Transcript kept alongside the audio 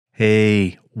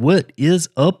Hey, what is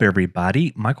up,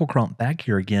 everybody? Michael Crump back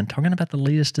here again, talking about the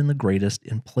latest and the greatest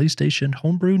in PlayStation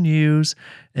homebrew news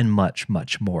and much,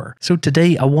 much more. So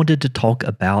today I wanted to talk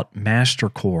about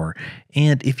MasterCore.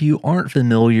 And if you aren't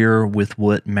familiar with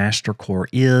what MasterCore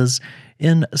is,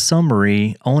 in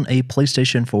summary, on a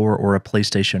PlayStation 4 or a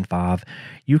PlayStation 5,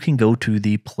 you can go to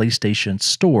the PlayStation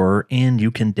Store and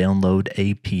you can download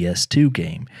a PS2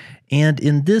 game. And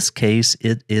in this case,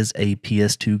 it is a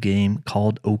PS2 game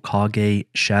called Okage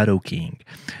Shadow King.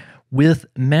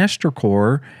 With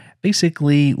MasterCore,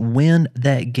 basically when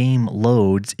that game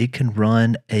loads, it can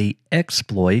run a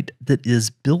exploit that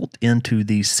is built into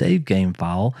the save game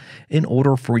file in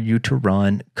order for you to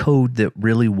run code that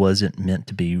really wasn't meant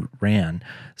to be ran.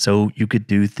 So you could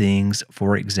do things,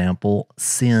 for example,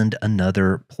 send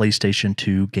another PlayStation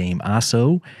 2 game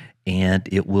ISO and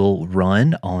it will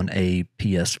run on a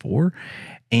PS4.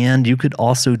 And you could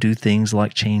also do things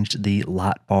like change the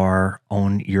light bar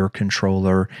on your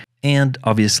controller. And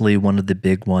obviously one of the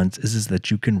big ones is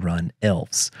that you can run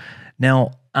elves.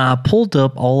 Now, I pulled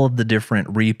up all of the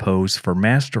different repos for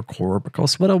MasterCore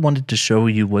because what I wanted to show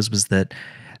you was that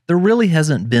there really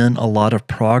hasn't been a lot of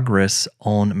progress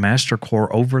on MasterCore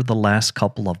over the last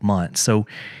couple of months. So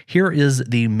here is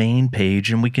the main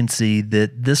page, and we can see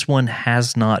that this one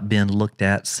has not been looked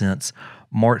at since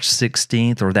March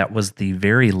 16th, or that was the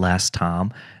very last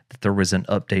time that there was an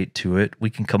update to it. We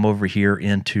can come over here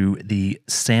into the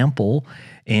sample,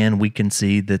 and we can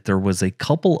see that there was a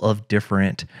couple of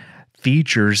different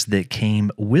features that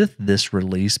came with this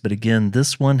release. But again,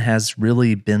 this one has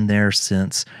really been there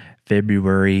since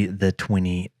February the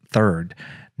 23rd.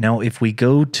 Now, if we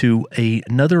go to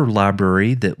another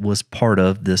library that was part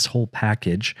of this whole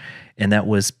package, and that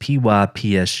was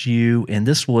pypsu, and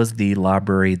this was the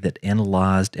library that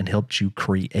analyzed and helped you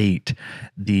create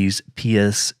these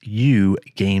PSU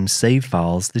game save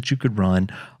files that you could run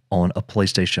on a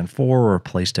PlayStation 4 or a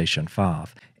PlayStation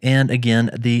 5. And again,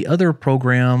 the other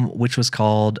program, which was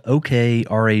called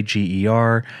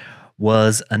okrager,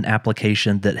 was an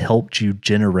application that helped you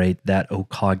generate that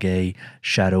Okage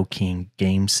Shadow King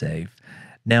game save.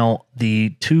 Now,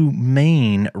 the two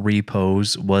main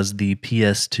repos was the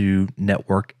PS2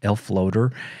 network elf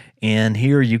loader, and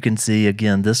here you can see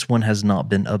again, this one has not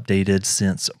been updated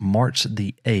since March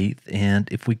the 8th. And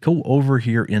if we go over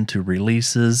here into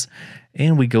releases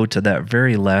and we go to that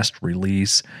very last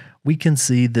release, we can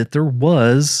see that there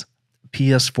was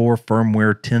PS4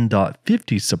 firmware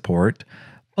 10.50 support.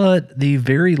 But the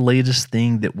very latest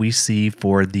thing that we see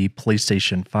for the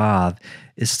PlayStation 5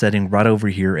 is setting right over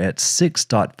here at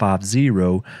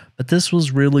 6.50, but this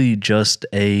was really just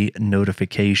a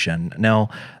notification. Now,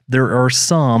 there are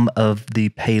some of the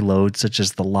payloads, such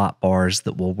as the light bars,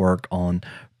 that will work on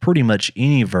pretty much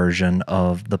any version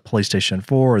of the PlayStation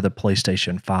 4 or the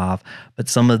PlayStation 5, but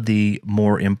some of the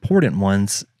more important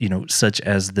ones, such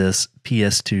as this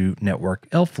PS2 network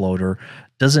elf loader,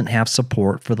 doesn't have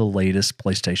support for the latest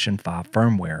PlayStation 5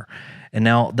 firmware. And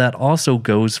now that also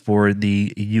goes for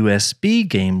the USB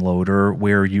game loader,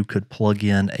 where you could plug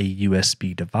in a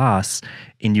USB device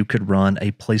and you could run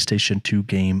a PlayStation 2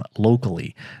 game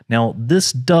locally. Now,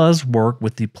 this does work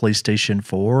with the PlayStation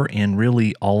 4 and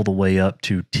really all the way up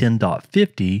to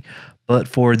 10.50, but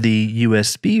for the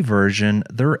USB version,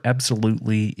 there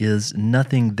absolutely is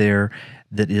nothing there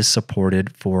that is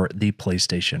supported for the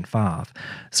PlayStation 5.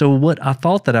 So what I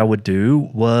thought that I would do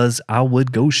was I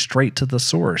would go straight to the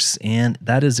source, and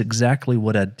that is exactly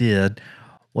what I did.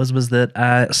 Was that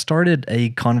I started a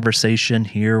conversation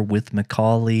here with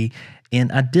McCaulay,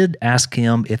 and I did ask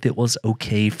him if it was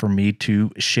okay for me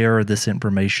to share this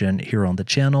information here on the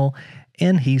channel,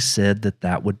 and he said that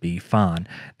that would be fine.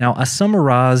 Now, I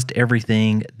summarized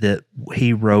everything that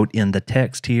he wrote in the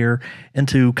text here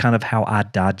into kind of how I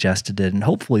digested it, and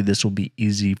hopefully this will be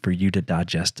easy for you to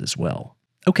digest as well.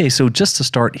 Okay, so just to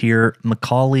start here,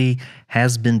 McCaulay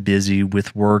has been busy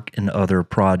with work and other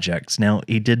projects. Now,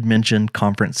 he did mention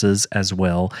conferences as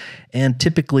well, and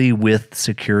typically with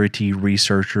security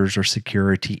researchers or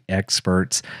security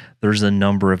experts, there's a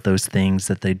number of those things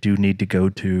that they do need to go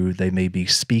to. They may be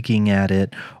speaking at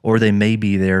it, or they may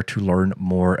be there to learn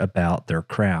more about their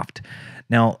craft.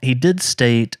 Now, he did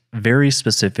state very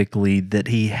specifically that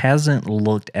he hasn't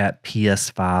looked at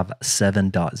PS5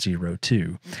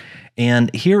 7.02.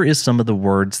 And here is some of the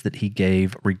words that he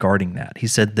gave regarding that. He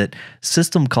said that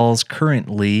system calls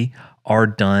currently are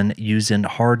done using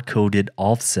hard-coded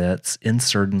offsets in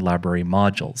certain library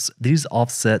modules. These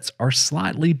offsets are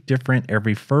slightly different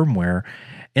every firmware,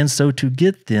 and so to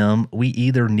get them, we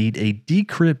either need a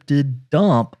decrypted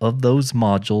dump of those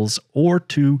modules or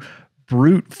to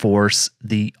brute force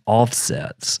the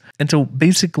offsets. And so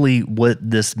basically what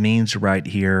this means right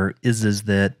here is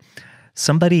that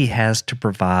somebody has to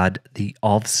provide the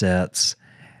offsets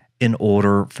in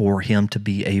order for him to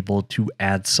be able to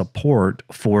add support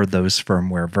for those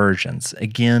firmware versions.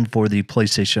 Again, for the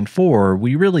PlayStation 4,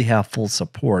 we really have full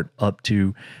support up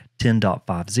to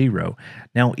 10.50.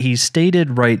 Now, he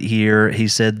stated right here, he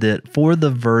said that for the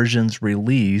versions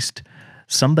released,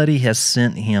 somebody has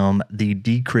sent him the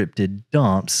decrypted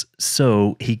dumps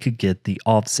so he could get the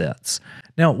offsets.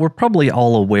 Now, we're probably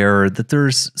all aware that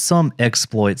there's some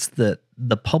exploits that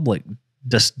the public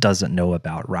just doesn't know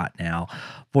about right now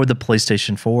for the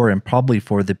PlayStation 4 and probably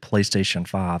for the PlayStation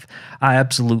 5. I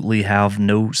absolutely have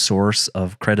no source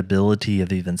of credibility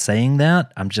of even saying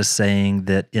that. I'm just saying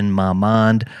that in my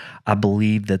mind, I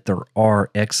believe that there are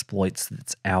exploits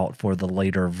that's out for the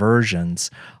later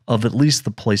versions of at least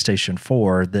the PlayStation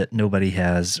 4 that nobody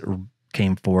has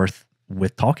came forth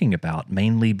with talking about,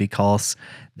 mainly because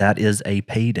that is a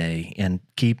payday. And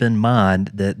keep in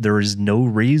mind that there is no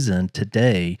reason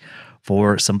today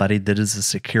for somebody that is a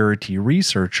security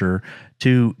researcher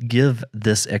to give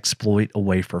this exploit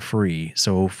away for free.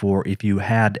 So if you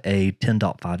had a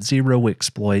 10.50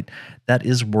 exploit, that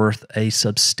is worth a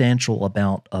substantial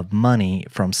amount of money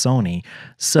from Sony.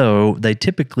 So they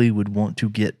typically would want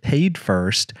to get paid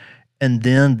first, and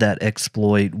then that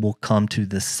exploit will come to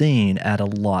the scene at a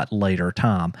lot later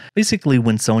time. Basically,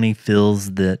 when Sony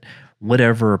feels that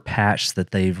whatever patch that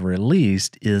they've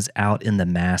released is out in the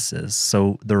masses.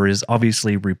 So there is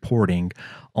obviously reporting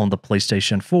on the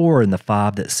PlayStation 4 and the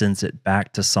 5 that sends it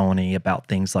back to Sony about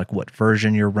things like what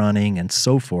version you're running and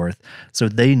so forth. So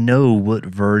they know what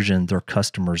version their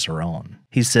customers are on.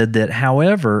 He said that,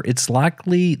 however, it's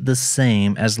likely the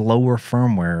same as lower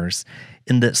firmwares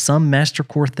in that some Master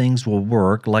Core things will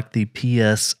work, like the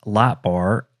PS light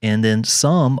bar, and then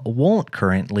some won't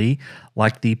currently,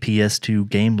 like the PS2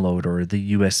 game loader,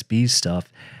 the USB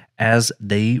stuff, as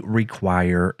they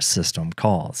require system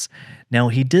calls. Now,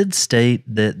 he did state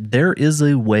that there is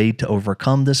a way to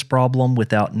overcome this problem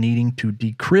without needing to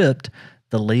decrypt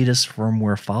the latest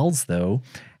firmware files, though.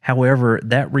 However,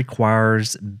 that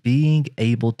requires being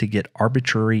able to get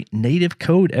arbitrary native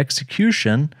code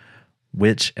execution,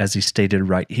 which, as he stated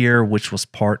right here, which was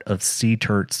part of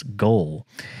C-Turt's goal.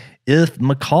 If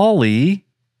McCaulay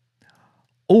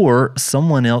or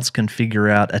someone else can figure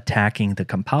out attacking the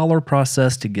compiler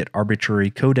process to get arbitrary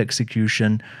code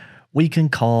execution, we can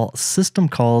call system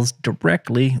calls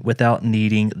directly without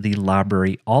needing the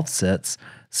library offsets,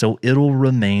 so it'll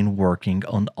remain working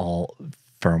on all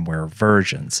firmware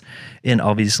versions. And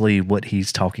obviously what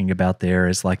he's talking about there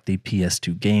is like the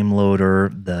PS2 game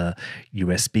loader, the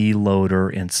USB loader,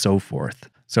 and so forth.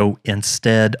 So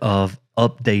instead of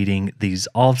updating these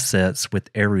offsets with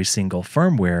every single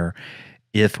firmware,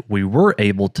 if we were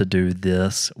able to do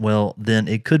this, well, then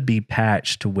it could be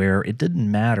patched to where it didn't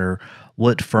matter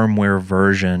what firmware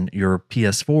version your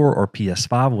PS4 or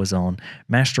PS5 was on,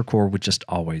 Master Core would just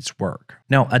always work.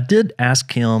 Now, I did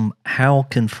ask him how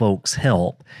can folks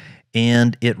help,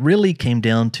 and it really came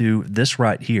down to this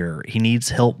right here. He needs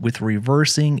help with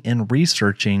reversing and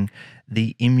researching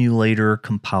the emulator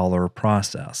compiler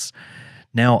process.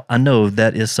 Now, I know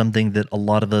that is something that a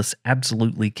lot of us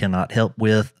absolutely cannot help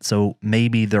with, so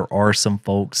maybe there are some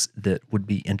folks that would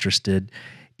be interested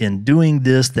in doing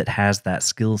this that has that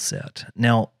skill set.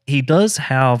 Now, he does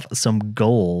have some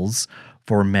goals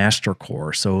for Master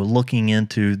Core, so looking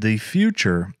into the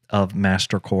future of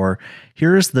Master Core,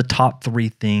 here's the top 3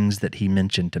 things that he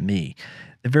mentioned to me.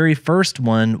 The very first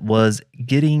one was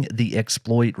getting the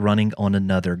exploit running on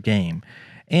another game.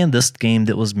 And this game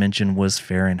that was mentioned was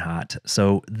Fahrenheit.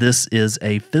 So this is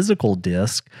a physical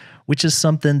disc, which is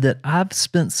something that I've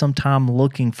spent some time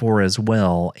looking for as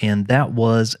well. And that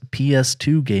was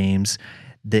PS2 games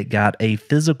that got a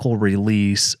physical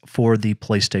release for the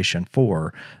PlayStation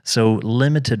 4. So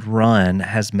Limited Run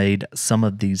has made some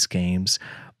of these games,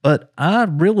 but I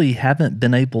really haven't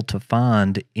been able to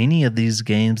find any of these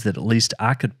games that at least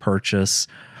I could purchase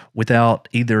without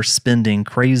either spending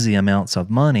crazy amounts of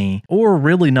money or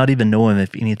really not even knowing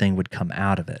if anything would come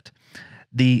out of it.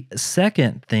 The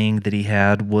second thing that he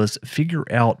had was figure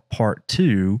out part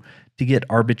 2 to get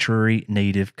arbitrary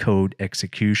native code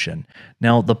execution.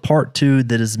 Now, the part 2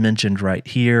 that is mentioned right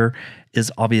here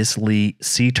is obviously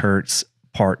C-Turt's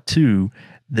part 2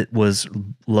 that was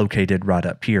located right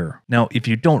up here. Now, if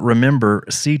you don't remember,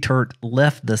 C-Turt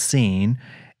left the scene,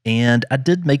 and I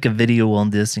did make a video on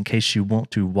this in case you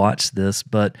want to watch this,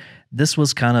 but this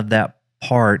was kind of that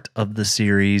part of the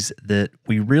series that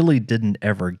we really didn't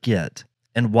ever get.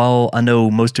 And while I know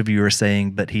most of you are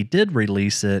saying, but he did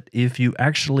release it, if you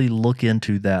actually look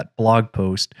into that blog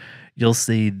post, you'll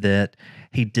see that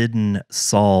he didn't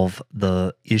solve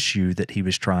the issue that he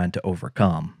was trying to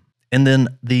overcome. And then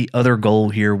the other goal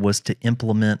here was to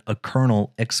implement a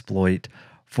kernel exploit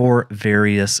for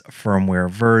various firmware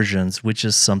versions, which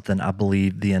is something I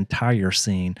believe the entire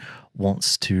scene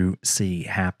wants to see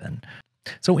happen.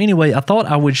 So anyway, I thought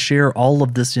I would share all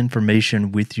of this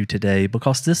information with you today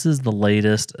because this is the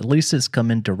latest. At least it's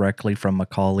coming directly from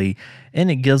McCaulay, and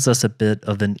it gives us a bit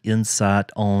of an insight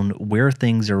on where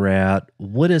things are at,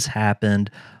 what has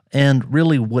happened, and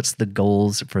really what's the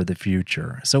goals for the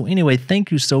future. So anyway,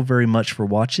 thank you so very much for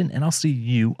watching, and I'll see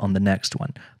you on the next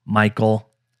one. Michael,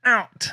 out.